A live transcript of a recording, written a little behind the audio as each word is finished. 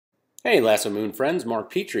Hey Lasso Moon friends,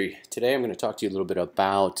 Mark Petrie. Today I'm going to talk to you a little bit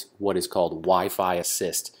about what is called Wi-Fi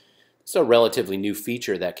Assist. It's a relatively new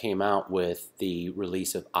feature that came out with the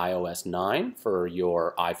release of iOS 9 for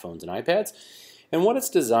your iPhones and iPads. And what it's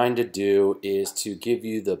designed to do is to give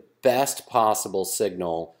you the best possible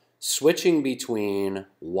signal switching between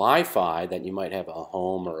Wi-Fi that you might have at a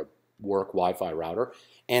home or a work Wi-Fi router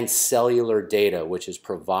and cellular data, which is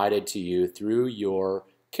provided to you through your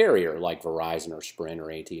carrier like Verizon or Sprint or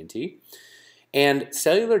AT&T. And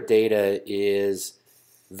cellular data is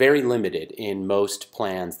very limited in most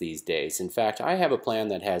plans these days. In fact, I have a plan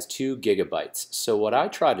that has 2 gigabytes. So what I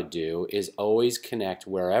try to do is always connect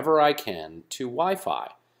wherever I can to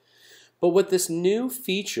Wi-Fi. But with this new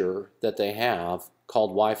feature that they have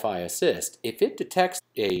called Wi-Fi Assist, if it detects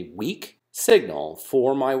a weak signal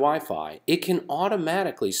for my Wi-Fi, it can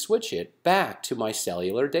automatically switch it back to my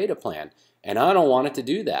cellular data plan. And I don't want it to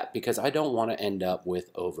do that because I don't want to end up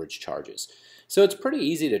with overage charges. So it's pretty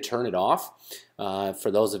easy to turn it off for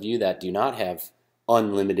those of you that do not have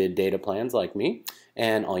unlimited data plans like me.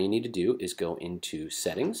 And all you need to do is go into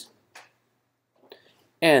Settings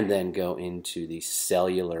and then go into the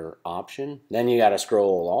Cellular option. Then you got to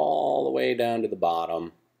scroll all the way down to the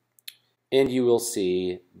bottom and you will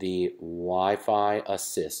see the Wi-Fi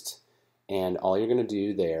Assist. And all you're going to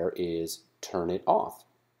do there is turn it off.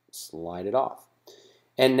 Slide it off.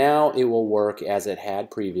 And now it will work as it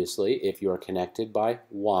had previously. If you're connected by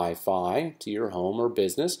Wi-Fi to your home or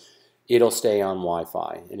business, it'll stay on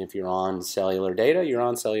Wi-Fi. And if you're on cellular data, you're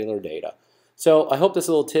on cellular data. So I hope this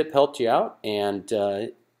little tip helped you out. And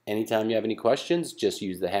anytime you have any questions, just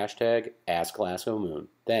use the hashtag AskLassoMoon.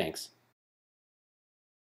 Thanks.